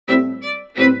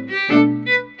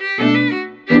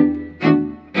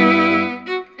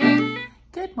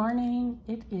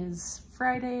It is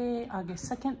Friday, August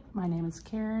 2nd. My name is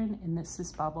Karen and this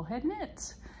is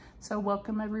BobbleHeadKnits. So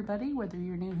welcome everybody, whether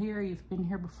you're new here or you've been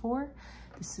here before.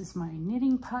 This is my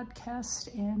knitting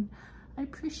podcast and I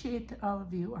appreciate that all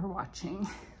of you are watching.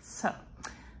 So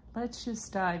let's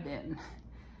just dive in.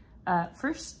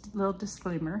 First, little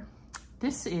disclaimer.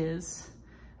 This is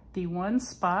the one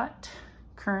spot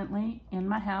currently in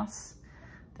my house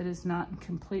that is not in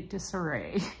complete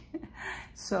disarray.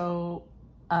 So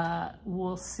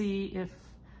we'll see if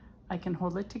I can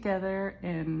hold it together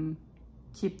and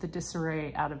keep the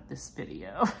disarray out of this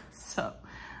video. So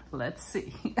let's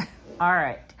see. All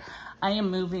right, I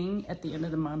am moving at the end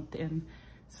of the month, and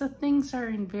so things are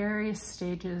in various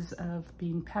stages of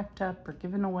being packed up or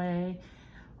given away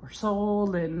or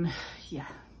sold, and yeah,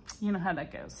 you know how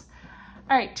that goes.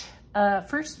 All right,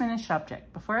 first finished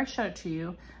object. Before I show it to you,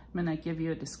 I'm gonna give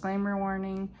you a disclaimer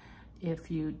warning.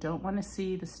 If you don't want to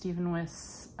see the Stephen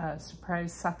Wiss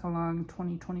Surprise Sock Along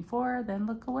 2024, then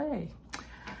look away.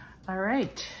 All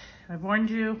right, I've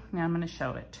warned you, now I'm gonna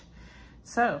show it.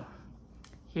 So,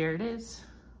 here it is.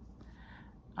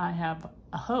 I have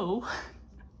a hoe.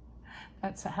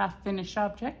 That's a half finished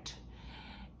object.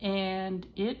 And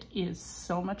it is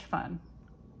so much fun.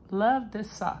 Love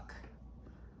this sock.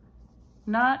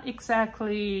 Not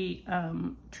exactly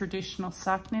traditional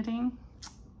sock knitting.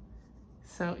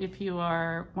 So if you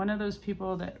are one of those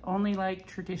people that only like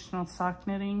traditional sock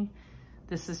knitting,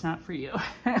 this is not for you.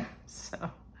 So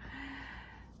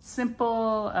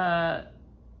simple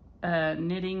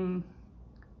knitted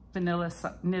vanilla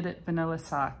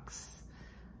socks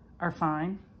are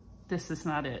fine. This is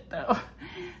not it though.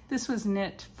 This was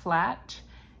knit flat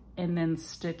and then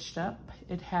stitched up.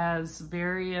 It has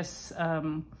various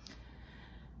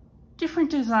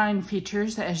different design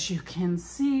features, as you can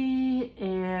see,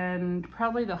 and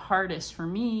probably the hardest for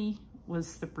me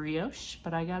was the brioche,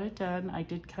 but I got it done. I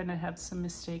did kind of have some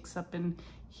mistakes up in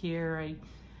here.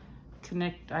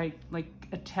 I like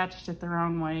attached it the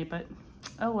wrong way, but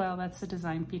oh well, that's a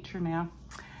design feature now.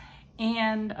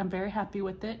 And I'm very happy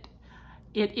with it.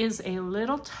 It is a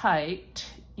little tight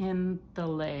in the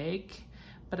leg,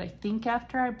 but I think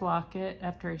after I block it,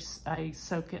 after I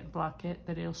soak it and block it,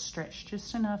 that it'll stretch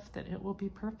just enough that it will be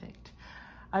perfect.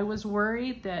 I was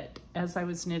worried that as I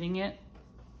was knitting it,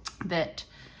 that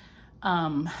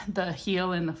the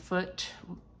heel and the foot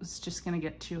was just gonna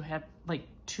get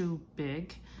too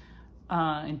big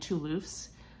and too loose,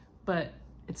 but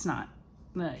it's not.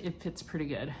 It fits pretty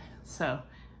good. So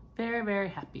very, very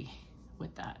happy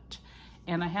with that.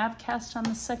 And I have cast on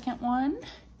the second one.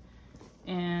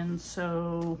 And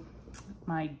so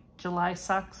my July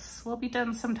socks will be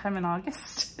done sometime in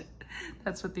August.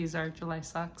 That's what these are, July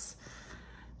socks.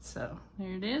 So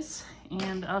there it is.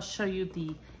 And I'll show you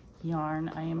the yarn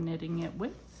I am knitting it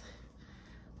with.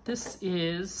 This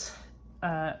is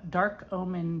Dark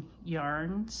Omen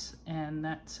Yarns, and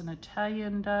that's an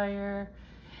Italian dyer.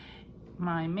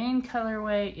 My main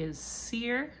colorway is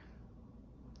Sear.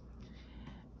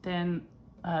 Then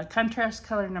contrast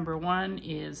color number 1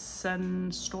 is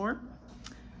Sunstorm.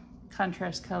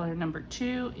 Contrast color number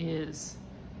 2 is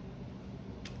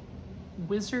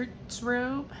Wizard's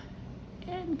Robe.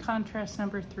 And contrast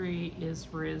number 3 is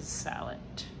Riz Salad.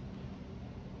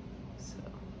 So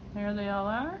there they all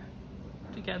are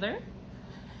together.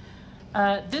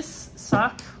 This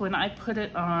sock, when I put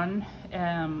it on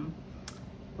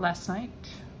last night,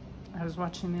 I was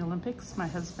watching the Olympics. My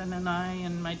husband and I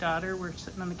and my daughter were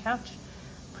sitting on the couch,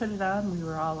 put it on. We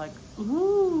were all like,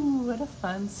 ooh, what a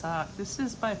fun sock. This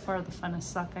is by far the funnest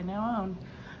sock I now own.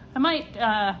 I might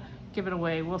give it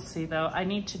away. We'll see though. I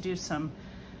need to do some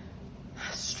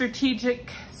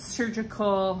strategic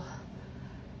surgical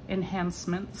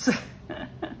enhancements.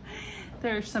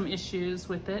 There are some issues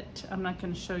with it. I'm not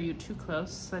going to show you too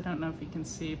close. I don't know if you can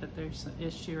see, but there's an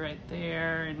issue right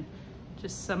there, and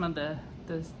just some of the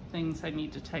things I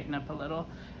need to tighten up a little,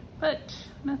 but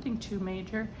nothing too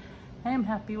major. I am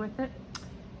happy with it,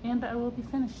 and I will be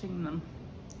finishing them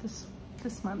this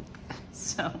month.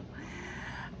 So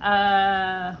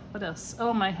what else?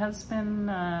 Oh, my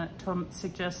husband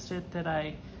suggested that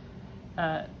I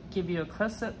give you a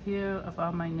close-up view of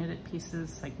all my knitted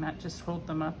pieces, like not just hold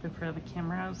them up in front of the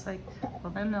camera. I was like,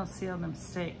 well, then they'll see all the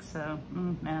mistakes, so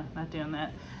nah, not doing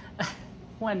that.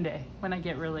 One day when I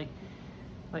get really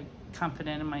like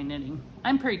confident in my knitting.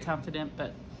 I'm pretty confident,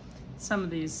 but some of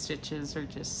these stitches are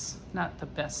just not the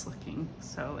best looking.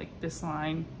 So like this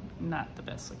line, not the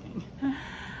best looking.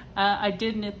 I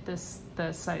did knit the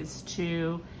size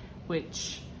 2,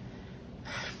 which,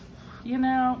 you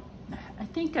know, I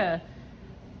think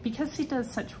because he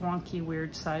does such wonky,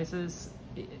 weird sizes,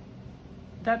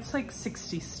 that's like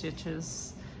 60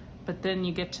 stitches, but then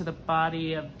you get to the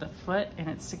body of the foot and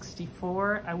it's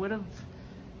 64. I would have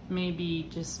maybe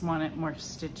just wanted more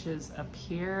stitches up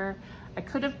here. I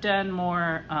could have done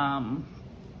more,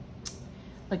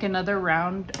 like another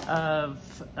round of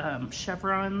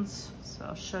chevrons. So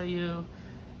I'll show you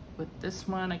with this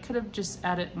one. I could have just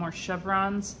added more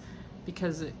chevrons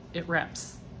because it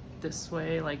wraps this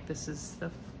way, like this is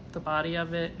the body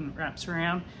of it and it wraps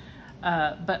around.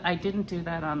 But I didn't do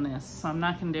that on this, so I'm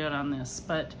not gonna do it on this,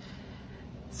 but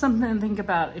something to think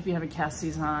about if you have a cast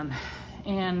these on.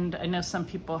 And I know some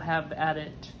people have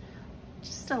added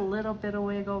just a little bit of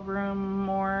wiggle room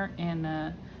more,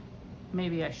 and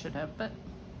maybe I should have, but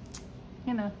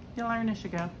you know, you learn as you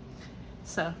go.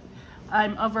 So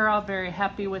I'm overall very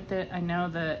happy with it. I know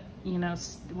that, you know,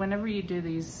 whenever you do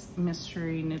these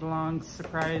mystery knit-alongs,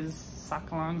 surprise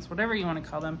sock-alongs, whatever you want to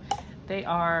call them, they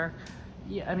are,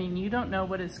 yeah, I mean, you don't know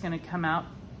what it's going to come out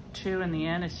to in the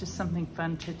end. It's just something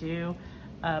fun to do.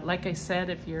 Like I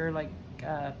said, if you're like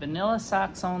vanilla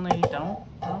socks only, don't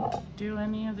do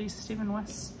any of these Stephen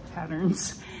West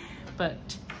patterns.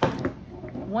 But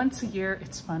once a year,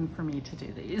 it's fun for me to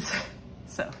do these.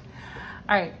 So,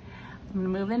 all right, I'm gonna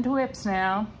move into whips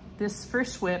now. This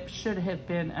first whip should have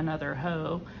been another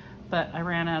hoe, but I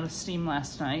ran out of steam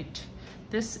last night.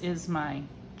 This is my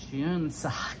June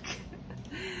sock.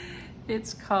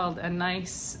 It's called a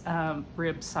nice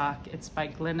rib sock. It's by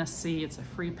Glenna C. It's a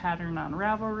free pattern on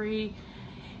Ravelry.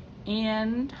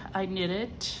 And I knit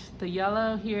it. The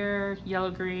yellow here,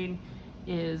 yellow green,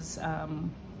 is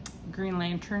Green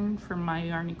Lantern from My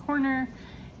Yarny Corner.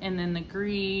 And then the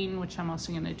green, which I'm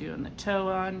also gonna do in the toe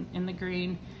on in the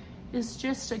green, is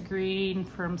just a green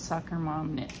from Soccer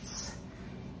Mom Knits.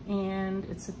 And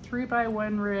it's a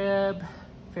 3x1 rib,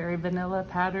 very vanilla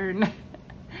pattern.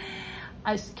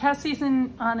 I cast these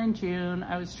on in June.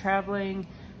 I was traveling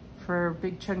for a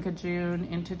big chunk of June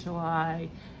into July,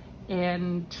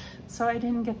 and so I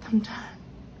didn't get them done.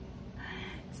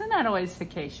 Isn't that always the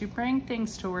case? You bring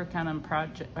things to work on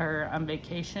project or on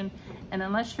vacation, and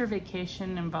unless your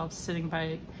vacation involves sitting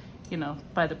by, you know,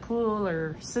 by the pool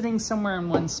or sitting somewhere in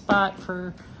one spot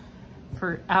for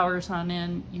hours on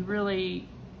end, you really,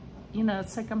 you know,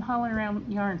 it's like I'm hauling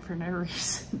around yarn for no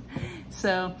reason.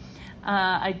 So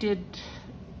I did,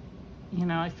 you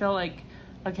know, I feel like,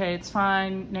 okay, it's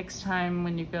fine. Next time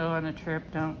when you go on a trip,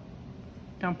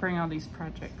 don't bring all these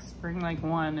projects. Bring like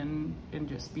one and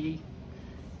just be,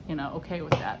 you know, okay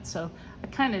with that. So I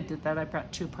kind of did that. I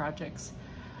brought 2 projects.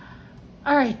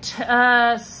 All right,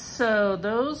 so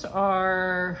those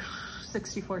are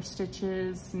 64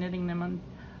 stitches, knitting them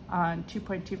on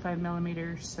 2.25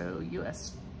 millimeters, so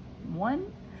US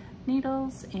 1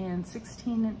 needles and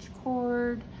 16-inch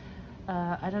cord.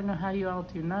 I don't know how you all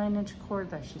do 9-inch cord.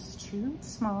 That's just too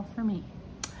small for me.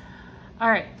 All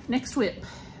right, next whip.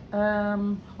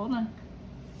 Hold on.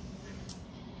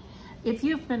 If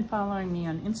you've been following me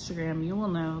on Instagram, you will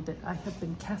know that I have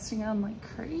been casting on like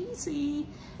crazy.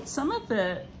 Some of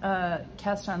the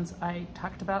cast-ons I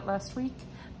talked about last week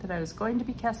that I was going to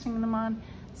be casting them on,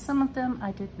 some of them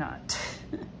I did not.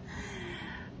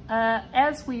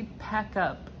 As we pack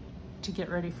up to get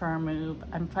ready for our move,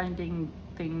 I'm finding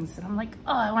things that I'm like,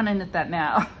 oh, I want to knit that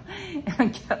now. And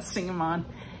I'm casting them on.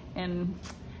 And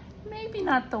maybe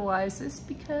not the wisest,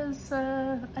 because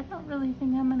I don't really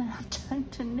think I'm gonna have time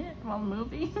to knit while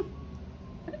moving.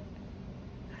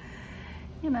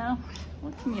 You know,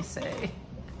 what can you say?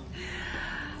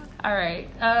 All right,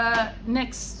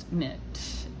 next knit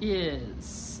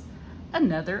is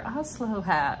another Oslo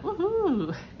hat.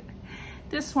 Woohoo!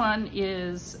 This one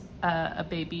is a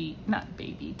baby, not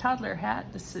baby, toddler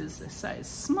hat. This is a size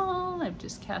small. I've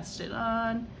just cast it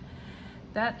on.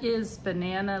 That is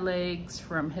Banana Legs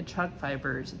from Hedgehog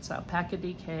Fibers. It's Alpaca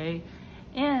DK.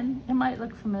 And it might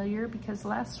look familiar because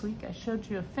last week I showed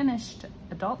you a finished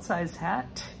adult size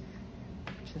hat,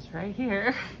 which is right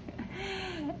here.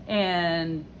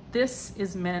 And this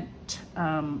is meant,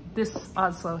 this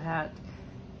Oslo hat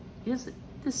is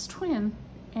this twin,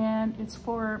 and it's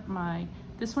for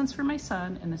this one's for my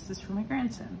son and this is for my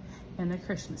grandson, and they're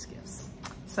Christmas gifts.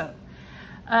 So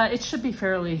it should be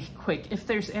fairly quick. If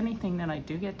there's anything that I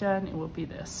do get done, it will be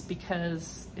this,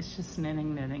 because it's just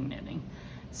knitting, knitting, knitting.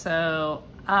 So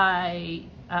I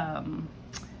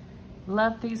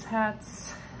love these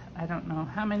hats. I don't know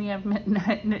how many I've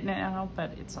knit now,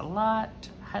 but it's a lot.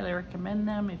 Highly recommend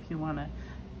them if you want a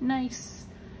nice,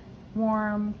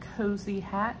 warm, cozy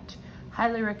hat.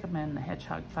 Highly recommend the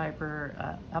Hedgehog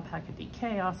Fiber Alpaca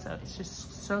DK also. It's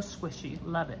just so squishy,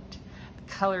 love it.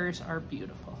 The colors are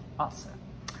beautiful also.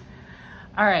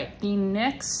 All right, the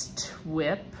next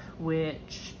whip,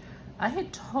 which I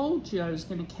had told you I was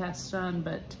going to cast on,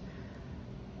 but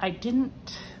I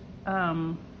didn't,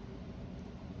 well,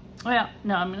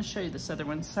 no, I'm going to show you this other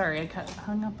one. Sorry, I got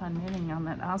hung up on knitting on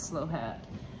that Oslo hat.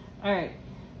 All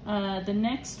right, the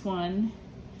next one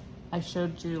I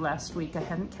showed you last week. I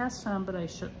hadn't cast on, but I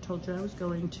told you I was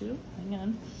going to. Hang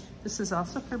on. This is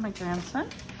also for my grandson.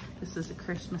 This is a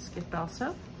Christmas gift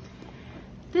also.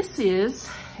 This is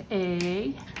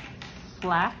a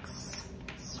flax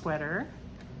sweater,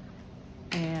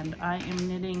 and I am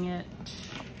knitting it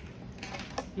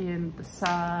in the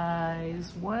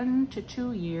size 1 to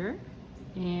 2 year,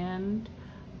 and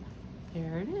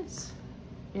there it is.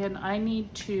 And I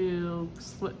need to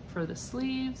slip for the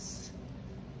sleeves.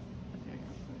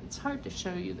 It's hard to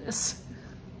show you this.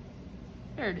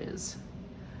 There it is.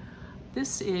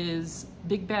 This is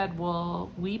Big Bad Wool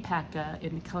Weepaka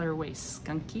in the colorway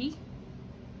Skunky.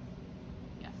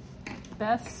 Yeah,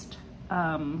 best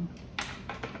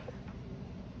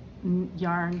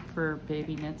yarn for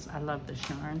baby knits. I love this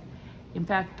yarn. In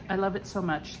fact, I love it so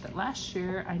much that last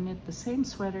year I knit the same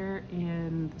sweater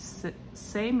in the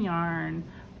same yarn,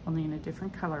 only in a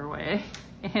different colorway.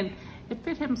 And it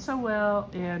fit him so well,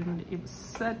 and it was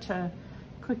such a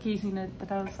quick, easy knit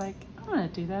that I was like, I'm gonna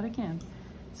do that again.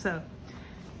 So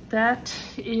that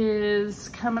is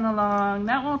coming along.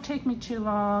 That won't take me too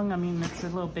long. I mean, it's a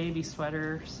little baby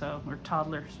sweater, so, or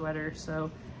toddler sweater,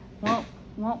 so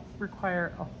won't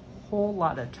require a whole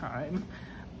lot of time,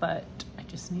 but I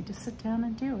just need to sit down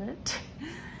and do it,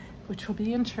 which will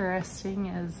be interesting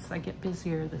as I get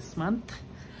busier this month.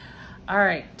 All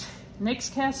right,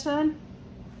 next cast on.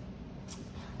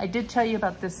 I did tell you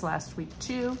about this last week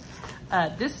too.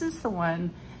 This is the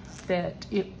one that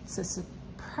it's a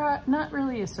surprise, not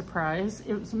really a surprise.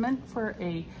 It was meant for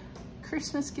a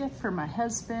Christmas gift for my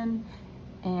husband.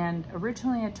 And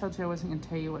originally I told you I wasn't gonna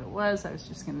tell you what it was. I was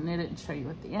just gonna knit it and show you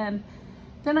at the end.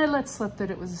 Then I let slip that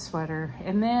it was a sweater.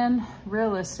 And then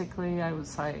realistically, I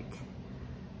was like,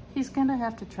 he's gonna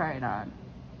have to try it on.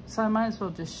 So I might as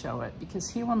well just show it because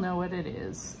he will know what it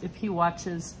is. If he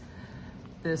watches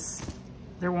this,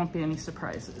 there won't be any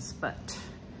surprises, but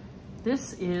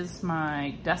this is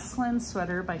my Dustland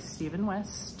sweater by Stephen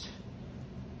West.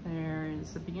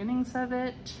 There's the beginnings of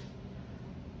it.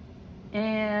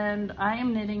 And I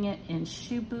am knitting it in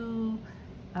Shibu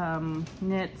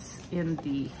knits in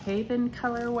the Haven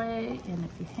colorway. And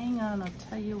if you hang on, I'll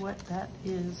tell you what that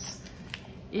is.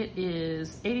 It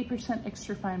is 80%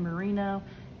 extra fine merino,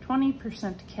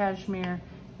 20% cashmere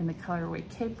in the colorway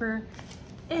Caper.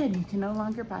 And you can no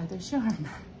longer buy this yarn.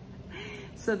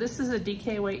 So this is a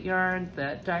DK weight yarn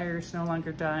that dyer is no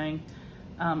longer dyeing.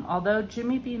 Although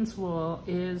Jimmy Bean's wool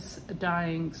is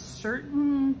dyeing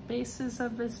certain bases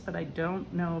of this, but I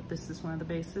don't know if this is one of the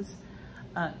bases.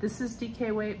 This is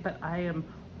DK weight, but I am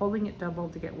holding it double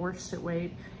to get worsted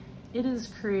weight. It is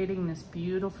creating this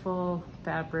beautiful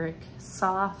fabric,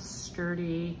 soft,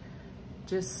 sturdy,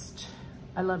 just,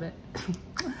 I love it.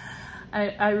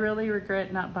 I really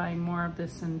regret not buying more of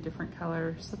this in different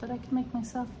colors so that I can make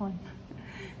myself one.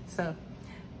 So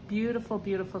beautiful,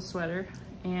 beautiful sweater.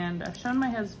 And I've shown my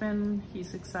husband,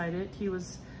 he's excited. He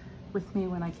was with me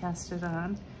when I cast it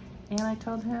on. And I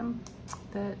told him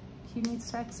that he needs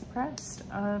to act surprised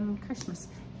on Christmas.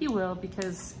 He will,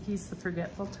 because he's the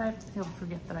forgetful type. He'll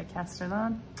forget that I cast it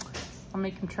on. I'll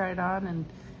make him try it on, and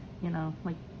you know,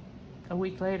 like a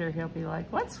week later, he'll be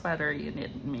like, what sweater are you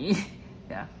knitting me?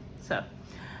 Yeah, so,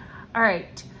 all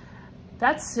right.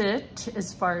 That's it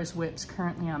as far as whips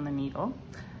currently on the needle.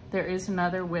 There is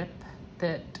another whip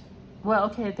that, well,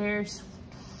 okay, there's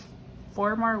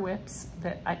 4 more whips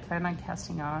that I plan on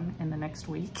casting on in the next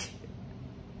week.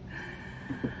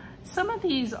 Some of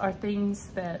these are things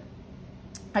that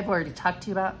I've already talked to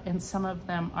you about, and some of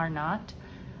them are not.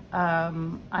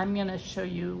 I'm gonna show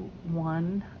you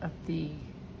one of the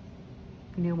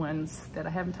new ones that I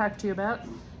haven't talked to you about,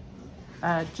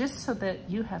 just so that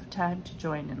you have time to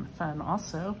join in the fun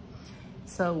also.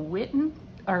 So Witchin'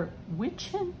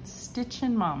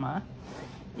 Stitchin' Mama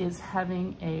is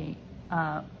having a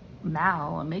a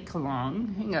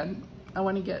make-along. Hang on, I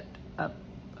want to get up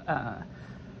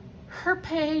her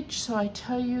page so I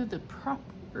tell you the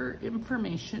proper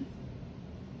information.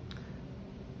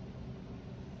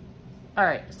 All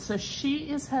right, so she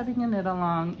is having a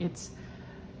knit-along. It's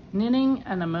knitting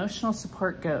an emotional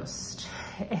support ghost.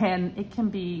 And it can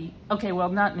be, okay, well,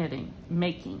 not knitting,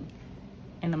 making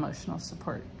an emotional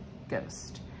support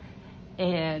ghost.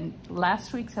 And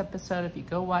last week's episode, if you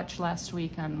go watch last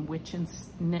week on Witchin'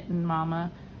 Knitting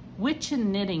Mama,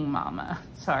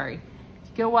 sorry. If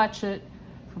you go watch it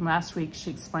from last week, she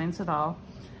explains it all.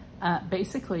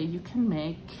 Basically, you can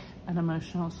make an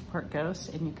emotional support ghost,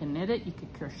 and you can knit it, you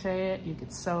could crochet it, you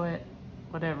could sew it,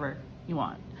 whatever you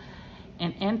want.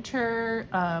 And enter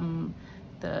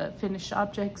the finished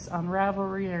objects on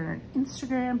Ravelry or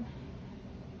Instagram.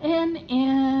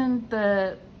 And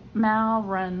the MAL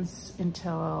runs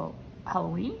until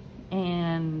Halloween,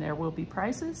 and there will be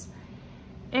prizes.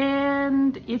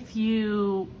 And if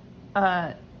you,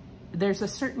 there's a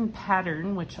certain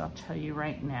pattern, which I'll tell you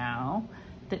right now,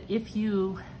 that if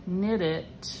you knit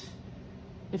it,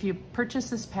 if you purchase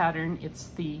this pattern, it's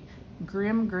the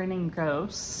Grim Grinning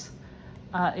Ghosts.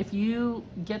 If you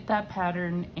get that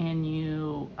pattern and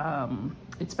you,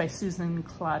 it's by Susan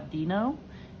Claudino.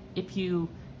 If you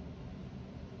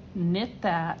knit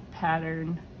that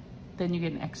pattern, then you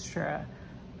get an extra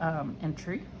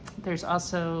entry. There's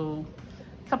also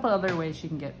a couple other ways you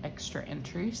can get extra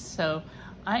entries. So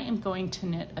I am going to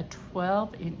knit a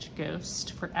 12-inch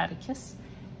ghost for Atticus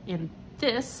in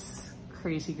this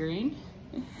crazy green.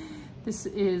 This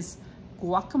is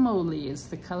Guacamole is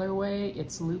the colorway.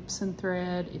 It's loops and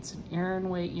thread. It's an Aran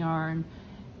weight yarn,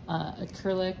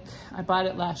 acrylic. I bought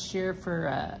it last year for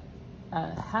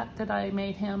a hat that I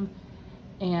made him,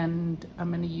 and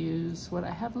I'm gonna use what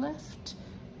I have left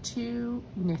to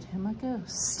knit him a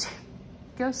ghost.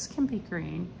 Ghosts can be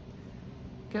green.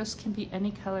 Ghosts can be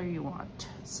any color you want.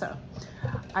 So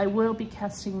I will be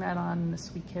casting that on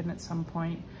this weekend at some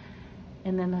point.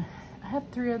 And then I have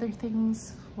 3 other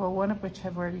things, well, one of which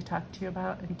I've already talked to you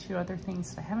about, and 2 other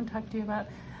things that I haven't talked to you about,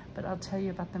 but I'll tell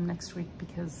you about them next week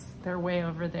because they're way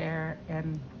over there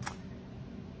and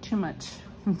too much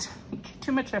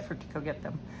effort to go get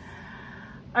them.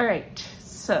 All right,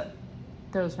 so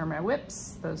those are my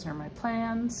whips, those are my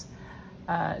plans.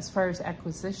 As far as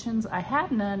acquisitions, I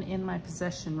have none in my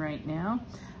possession right now.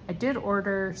 I did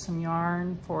order some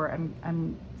yarn for,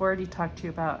 I've already talked to you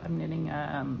about, I'm knitting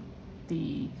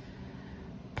the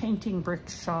painting brick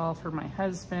shawl for my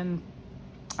husband,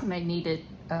 and I needed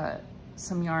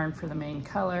some yarn for the main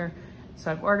color.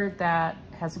 So I've ordered that,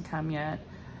 hasn't come yet.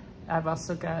 I've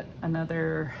also got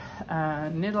another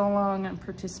knit along I'm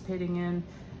participating in.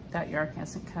 That yarn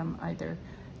hasn't come either.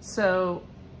 So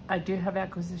I do have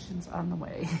acquisitions on the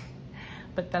way,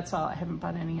 but that's all. I haven't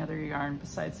bought any other yarn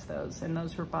besides those, and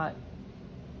those were bought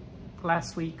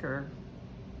last week or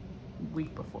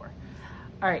week before.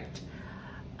 All right.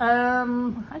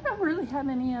 I don't really have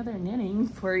any other knitting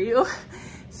for you.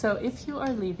 So if you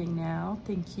are leaving now,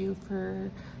 thank you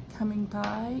for coming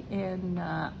by, and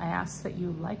I ask that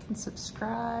you like and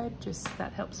subscribe, just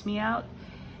that helps me out.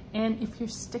 And if you're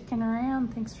sticking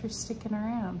around, thanks for sticking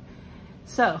around.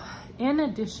 So in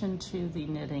addition to the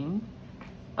knitting,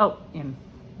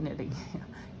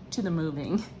 to the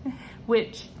moving,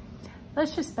 which,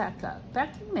 let's just back up.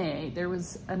 Back in May, there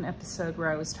was an episode where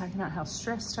I was talking about how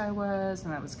stressed I was,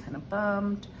 and I was kind of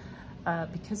bummed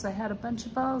because I had a bunch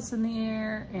of balls in the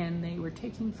air and they were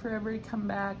taking forever to come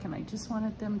back, and I just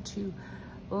wanted them to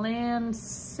land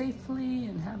safely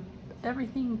and have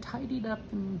everything tidied up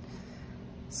and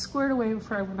squared away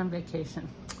before I went on vacation.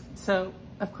 So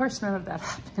of course none of that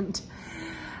happened.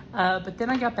 But then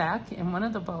I got back and one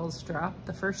of the balls dropped,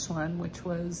 the first one, which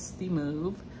was the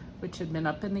move, which had been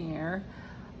up in the air.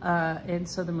 And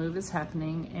so the move is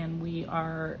happening, and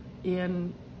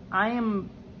I am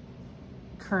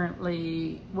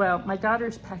currently, well, my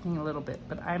daughter's packing a little bit,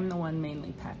 but I'm the one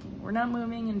mainly packing. We're not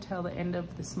moving until the end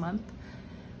of this month,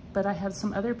 but I have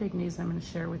some other big news I'm gonna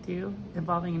share with you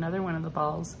involving another one of the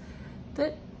balls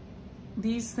that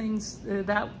these things,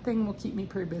 that thing will keep me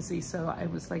pretty busy. So I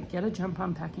was like, get a jump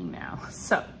on packing now.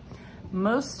 So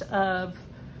most of,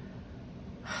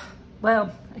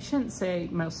 well, I shouldn't say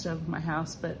most of my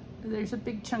house, but there's a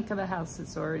big chunk of the house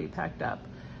that's already packed up.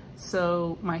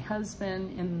 So my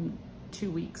husband in 2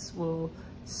 weeks will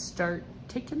start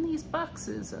taking these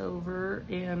boxes over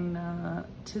and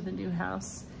to the new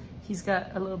house. He's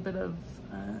got a little bit of,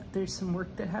 there's some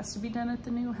work that has to be done at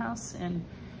the new house, and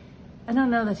I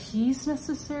don't know that he's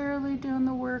necessarily doing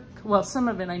the work. Well, some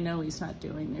of it I know he's not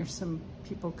doing. There's some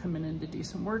people coming in to do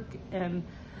some work, and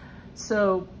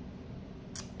so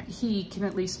he can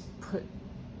at least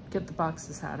get the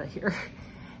boxes out of here.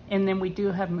 And then we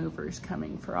do have movers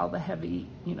coming for all the heavy,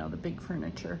 you know, the big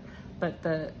furniture,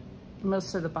 but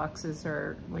most of the boxes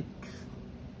are like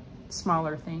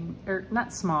smaller thing, or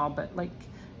not small, but like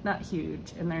not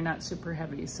huge, and they're not super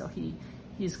heavy, so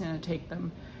he's gonna take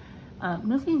them.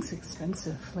 Moving's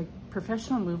expensive. Like,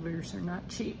 professional movers are not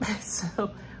cheap.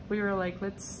 So we were like,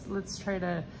 let's try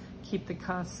to keep the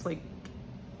costs, like,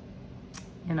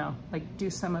 you know, like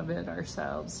do some of it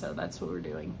ourselves. So that's what we're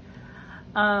doing.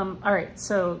 All right,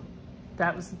 so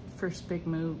that was the first big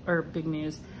move, or big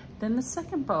news. then the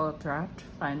second ball dropped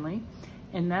finally,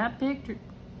 and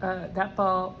that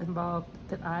ball involved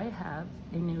that I have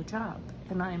a new job,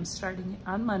 and I am starting it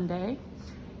on Monday.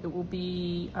 It will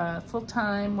be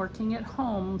full-time, working at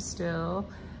home still,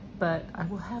 but I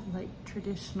will have like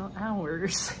traditional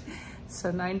hours. So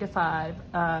 9 to 5.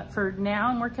 For now,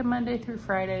 I'm working Monday through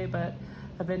Friday, but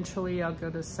eventually I'll go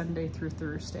to Sunday through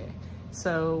Thursday.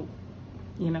 So,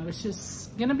 you know, it's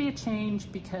just gonna be a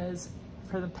change because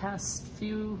for the past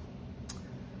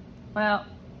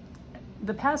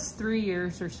the past 3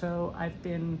 years or so, I've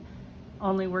been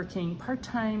only working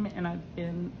part-time, and I've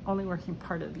been only working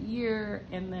part of the year,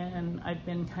 and then I've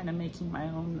been kind of making my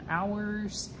own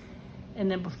hours. And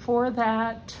then before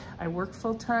that, I worked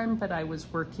full-time, but I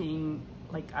was working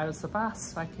like I was the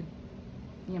boss, so I could,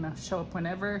 you know, show up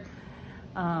whenever.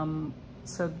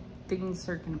 So things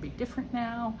are going to be different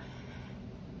now.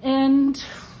 And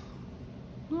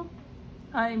well,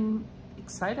 I'm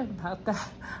excited about that.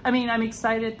 I mean, I'm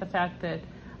excited the fact that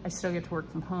I still get to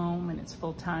work from home and it's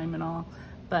full-time and all,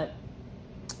 but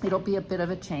it'll be a bit of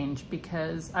a change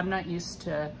because I'm not used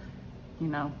to, you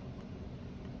know,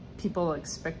 people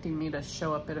expecting me to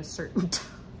show up at a certain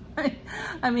time.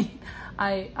 I mean,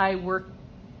 I worked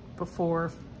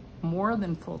before more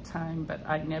than full-time, but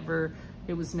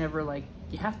it was never like,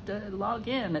 you have to log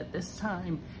in at this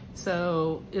time.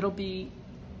 So it'll be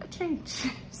a change.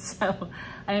 So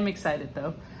I am excited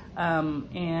though.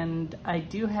 And I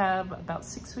do have about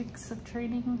 6 weeks of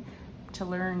training to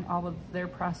learn all of their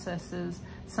processes.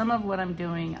 Some of what I'm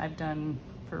doing, I've done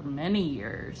for many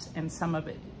years, and some of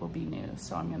it will be new.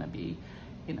 So I'm gonna be,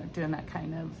 you know, doing that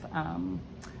kind of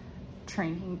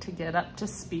training to get up to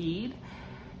speed.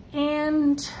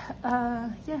 And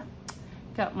yeah,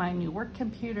 got my new work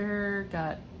computer,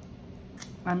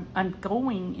 I'm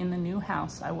going in the new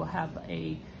house. I will have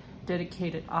a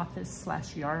dedicated office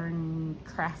 / yarn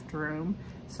craft room.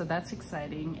 So that's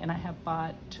exciting. And I have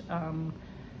bought,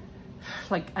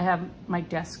 my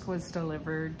desk was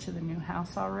delivered to the new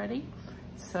house already.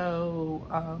 So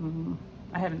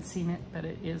I haven't seen it, but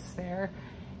it is there.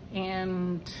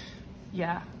 And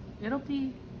yeah, it'll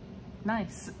be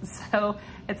nice. So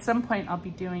at some point I'll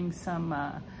be doing some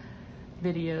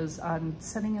videos on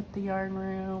setting up the yarn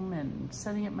room and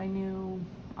setting up my new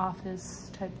office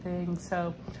type thing.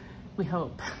 So we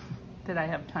hope that I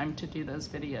have time to do those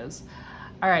videos.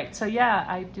 All right, so yeah,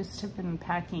 I just have been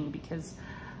packing because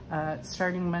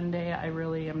starting Monday, I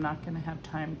really am not gonna have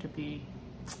time to be,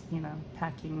 you know,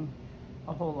 packing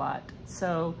a whole lot.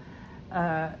 So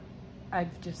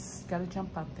I've just got to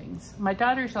jump on things. My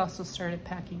daughter's also started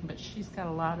packing, but she's got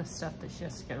a lot of stuff that she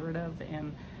has to get rid of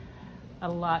and a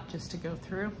lot just to go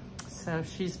through. So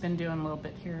she's been doing a little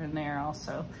bit here and there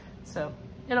also. So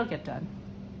it'll get done.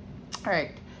 All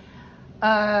right.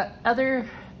 Other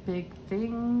big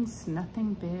things,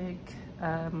 nothing big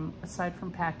aside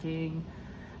from packing.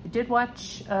 I did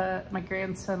watch my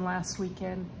grandson last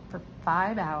weekend for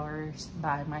 5 hours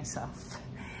by myself.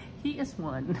 He is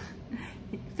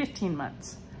 15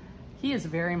 months. He is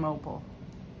very mobile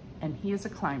and he is a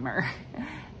climber.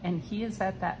 And he is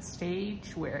at that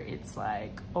stage where it's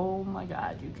like, oh my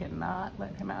God, you cannot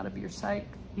let him out of your sight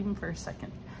even for a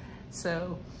second.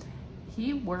 So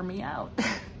he wore me out.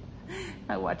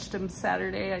 I watched him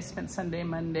Saturday. I spent Sunday,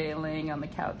 Monday laying on the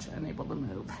couch, unable to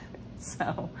move.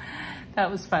 So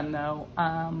that was fun though.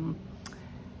 I'll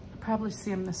probably see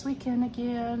him this weekend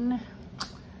again.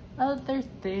 Other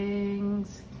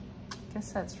things, I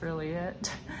guess that's really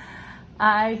it.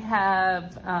 I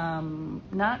have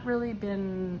not really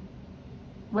been,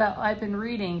 well, I've been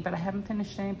reading, but I haven't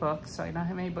finished any books, so I don't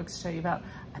have any books to tell you about.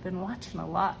 I've been watching a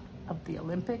lot of the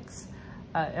Olympics.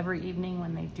 Every evening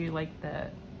when they do like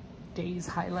the day's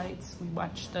highlights, we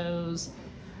watch those.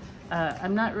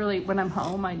 I'm not really, when I'm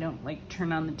home, I don't like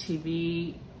turn on the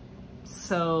TV,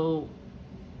 so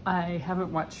I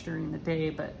haven't watched during the day,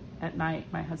 but at night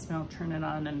my husband will turn it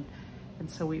on, and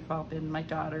so we've all been, my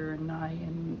daughter and I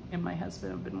and my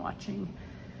husband have been watching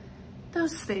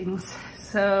those things.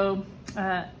 So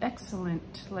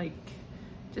excellent, like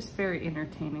just very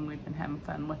entertaining. We've been having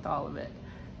fun with all of it.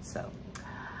 So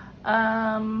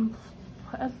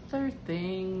other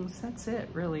things, that's it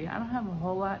really. I don't have a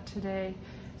whole lot today.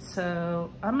 So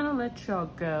I'm gonna let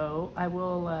y'all go. I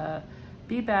will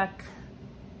be back.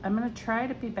 I'm gonna try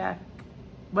to be back.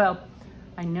 Well,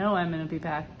 I know I'm gonna be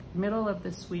back middle of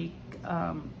this week.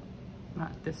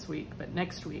 Not this week, but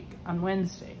next week on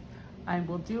Wednesday. I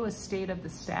will do a state of the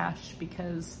stash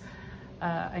because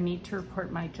I need to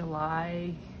report my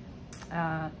July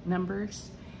numbers.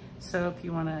 So if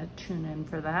you want to tune in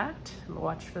for that,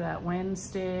 watch for that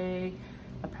Wednesday.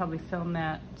 I'll probably film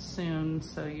that soon,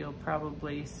 so you'll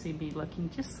probably see me looking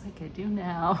just like I do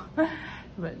now,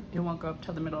 but it won't go up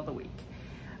till the middle of the week.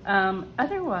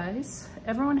 Otherwise,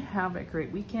 everyone have a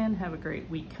great weekend, have a great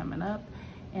week coming up,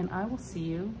 and I will see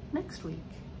you next week.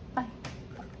 Bye.